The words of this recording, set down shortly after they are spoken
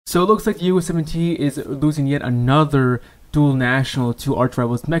So it looks like the USMNT is losing yet another dual national to arch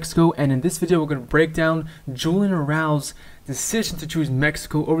rivals Mexico, and in this video we're going to break down Julian Araujo's decision to choose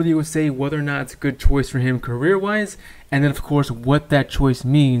Mexico over the USA, whether or not it's a good choice for him career-wise, and then of course what that choice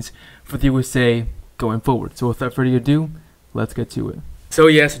means for the USA going forward. So without further ado, let's get to it. So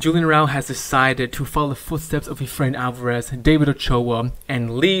yes, Julian Araujo has decided to follow the footsteps of Efrain Alvarez, David Ochoa,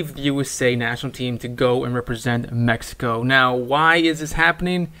 and leave the USA national team to go and represent Mexico. Now, why is this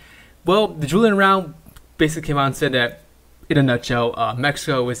happening? Well, the Julian Araujo basically came out and said that, in a nutshell,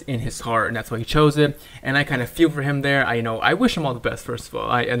 Mexico is in his heart, and that's why he chose it. And I kind of feel for him there. I wish him all the best, first of all.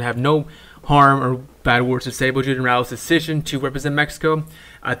 I have no harm or bad words to say about Julian Araujo's decision to represent Mexico.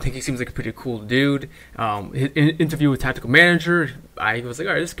 I think he seems like a pretty cool dude. His interview with tactical manager, I was like,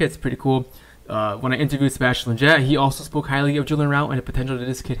 all right, this kid's pretty cool. When I interviewed Sebastian Lletget, he also spoke highly of Julian Araujo and the potential that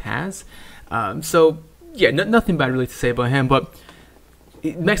this kid has. So yeah, nothing bad really to say about him. But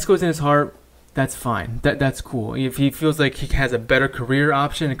Mexico's in his heart. That's fine. That's cool. If he feels like he has a better career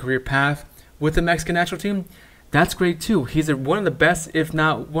option, a career path with the Mexican national team, that's great too. He's one of the best, if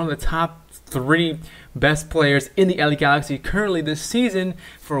not one of the top 3 best players in the LA Galaxy currently this season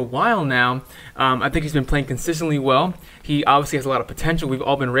for a while now. I think he's been playing consistently well. He obviously has a lot of potential. We've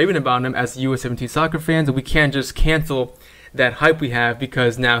all been raving about him as USMNT soccer fans, and we can't just cancel that hype we have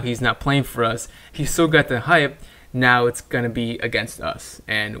because now he's not playing for us. He's still got the hype. Now it's going to be against us.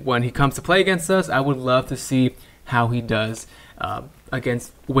 And when he comes to play against us, I would love to see how he does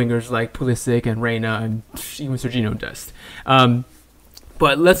against wingers like Pulisic and Reina and even Serginho Dest.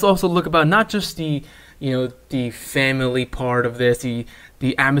 But let's also look about not just the family part of this,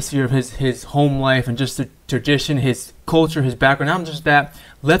 the atmosphere of his home life and just the tradition, his culture, his background. Not just that.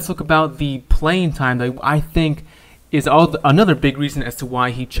 Let's look about the playing time that I think is another big reason as to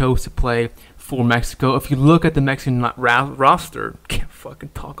why he chose to play for Mexico. If you look at the Mexican roster, can't fucking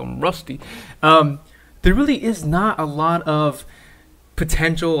talk, I'm rusty. There really is not a lot of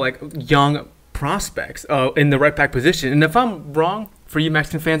potential like young prospects in the right back position. And if I'm wrong, for you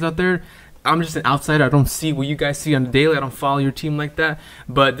Mexican fans out there, I'm just an outsider. I don't see what you guys see on the daily. I don't follow your team like that.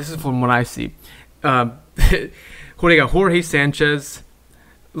 But this is from what I see. Jorge Sanchez,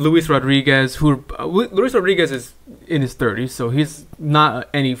 Luis Rodriguez, Luis Rodriguez is in his 30s, so he's not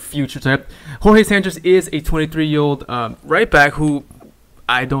any future type. Jorge Sanchez is a 23-year-old right back who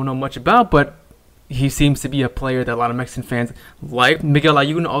I don't know much about, but he seems to be a player that a lot of Mexican fans like. Miguel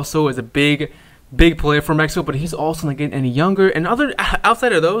Ayun also is a big player for Mexico, but he's also not getting any younger. And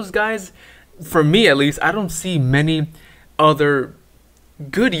outside of those guys, for me at least, I don't see many other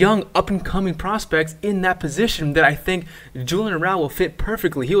good young up-and-coming prospects in that position that I think Julian Araujo will fit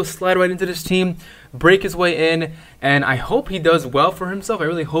perfectly. He will slide right into this team, break his way in, and I hope he does well for himself. I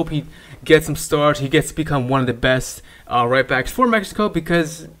really hope he gets some starts. He gets to become one of the best right backs for Mexico,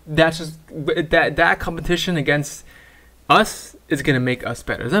 because that's just that competition against us is going to make us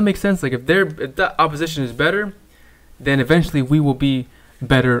better. Does that make sense? Like if the opposition is better, then eventually we will be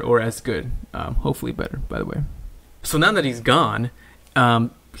better or as good. Hopefully better, by the way. So now that he's gone,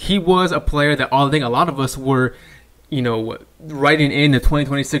 he was a player that I think a lot of us were, writing in the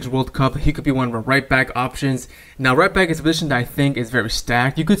 2026 World Cup. He could be one of our right back options. Now, right back is a position that I think is very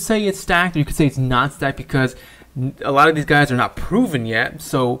stacked. You could say it's stacked, or you could say it's not stacked, because a lot of these guys are not proven yet.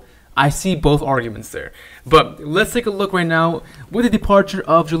 So I see both arguments there. But let's take a look right now with the departure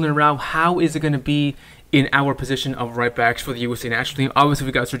of Julian Araujo. How is it going to be in our position of right backs for the USA national team? Obviously,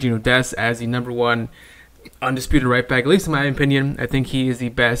 we got Serginho Dest as the #1 undisputed right back, at least in my opinion. I think he is the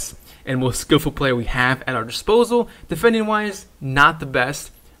best and most skillful player we have at our disposal. Defending wise, not the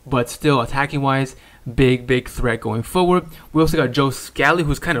best, but still attacking wise, big threat going forward. We also got Joe Scally,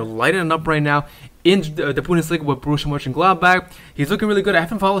 who's kind of lighting it up right now in the Bundesliga with Borussia Mönchengladbach. He's looking really good.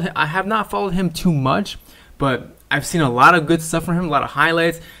 I have not followed him too much, but I've seen a lot of good stuff from him, a lot of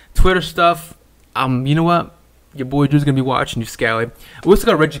highlights, Twitter stuff. You know what? Your boy Drew's going to be watching you, Scally. We also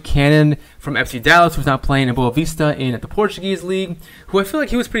got Reggie Cannon from FC Dallas, who's now playing in Boa Vista in the Portuguese league, who I feel like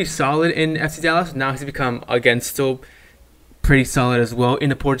he was pretty solid in FC Dallas. Now he's become, again, still pretty solid as well in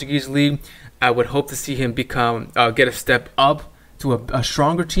the Portuguese league. I would hope to see him become get a step up to a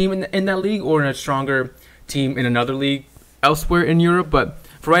stronger team in that league, or in a stronger team in another league elsewhere in Europe. But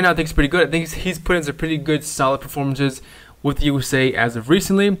for right now, I think he's pretty good. I think he's put in some pretty good, solid performances with the USA as of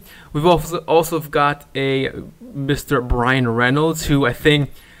recently. We've also got a Mr. Brian Reynolds, who I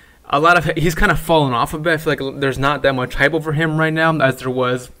think he's kind of fallen off a bit. I feel like there's not that much hype over him right now as there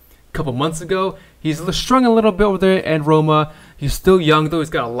was a couple months ago. He's strung a little bit over there at Roma. He's still young though.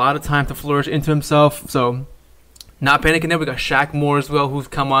 He's got a lot of time to flourish into himself. So not panicking there. We got Shaq Moore as well, who's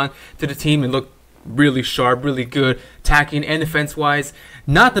come on to the team and looked really sharp, really good, attacking and defense-wise.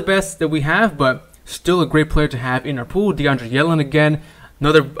 Not the best that we have, but still a great player to have in our pool. DeAndre Yellen again,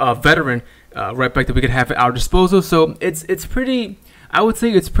 another veteran right back that we could have at our disposal. So it's pretty, I would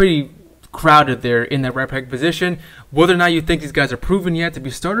say it's pretty crowded there in that right back position. Whether or not you think these guys are proven yet to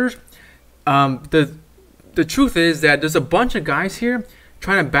be starters, the truth is that there's a bunch of guys here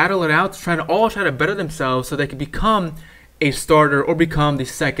trying to battle it out, trying to better themselves so they can become a starter or become the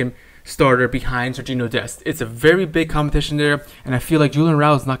second starter behind Sergiño Dest. It's a very big competition there, and I feel like Julian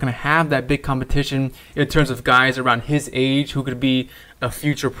Araujo is not going to have that big competition in terms of guys around his age who could be a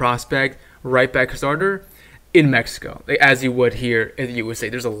future prospect right back starter in Mexico, as you would here in the USA.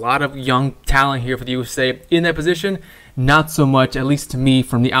 There's a lot of young talent here for the USA in that position. Not so much, at least to me,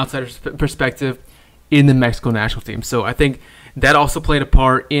 from the outsider's perspective, in the Mexico national team. So I think that also played a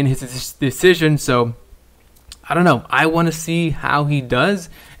part in his decision. So I don't know. I want to see how he does,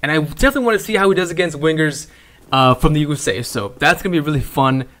 and I definitely want to see how he does against wingers from the USA. So that's going to be a really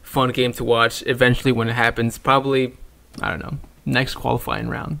fun game to watch eventually when it happens. Probably, I don't know, next qualifying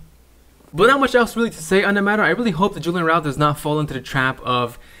round. But not much else really to say on the matter. I really hope that Julian Araujo does not fall into the trap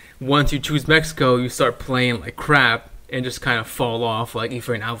of once you choose Mexico, you start playing like crap and just kind of fall off like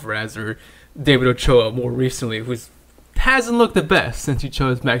Efrain Alvarez or David Ochoa more recently, who hasn't looked the best since he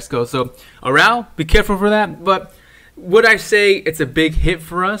chose Mexico. So Araujo, be careful for that. But would I say it's a big hit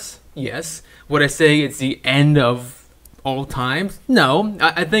for us? Yes. Would I say it's the end of all times? No.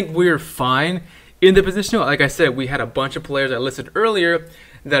 I think we're fine in the position. Like I said, we had a bunch of players I listed earlier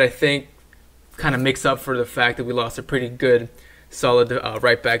that I think kind of makes up for the fact that we lost a pretty good, solid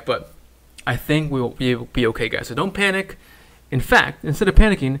right back. But I think we'll be okay, guys. So don't panic. In fact, instead of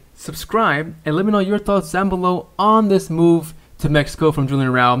panicking, subscribe and let me know your thoughts down below on this move to Mexico from Julian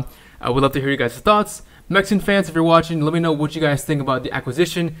Araujo. I would love to hear you guys' thoughts. Mexican fans, if you're watching, let me know what you guys think about the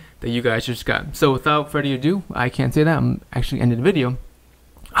acquisition that you guys just got. So without further ado, I can't say that. I'm actually ending the video.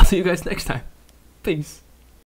 I'll see you guys next time. Peace.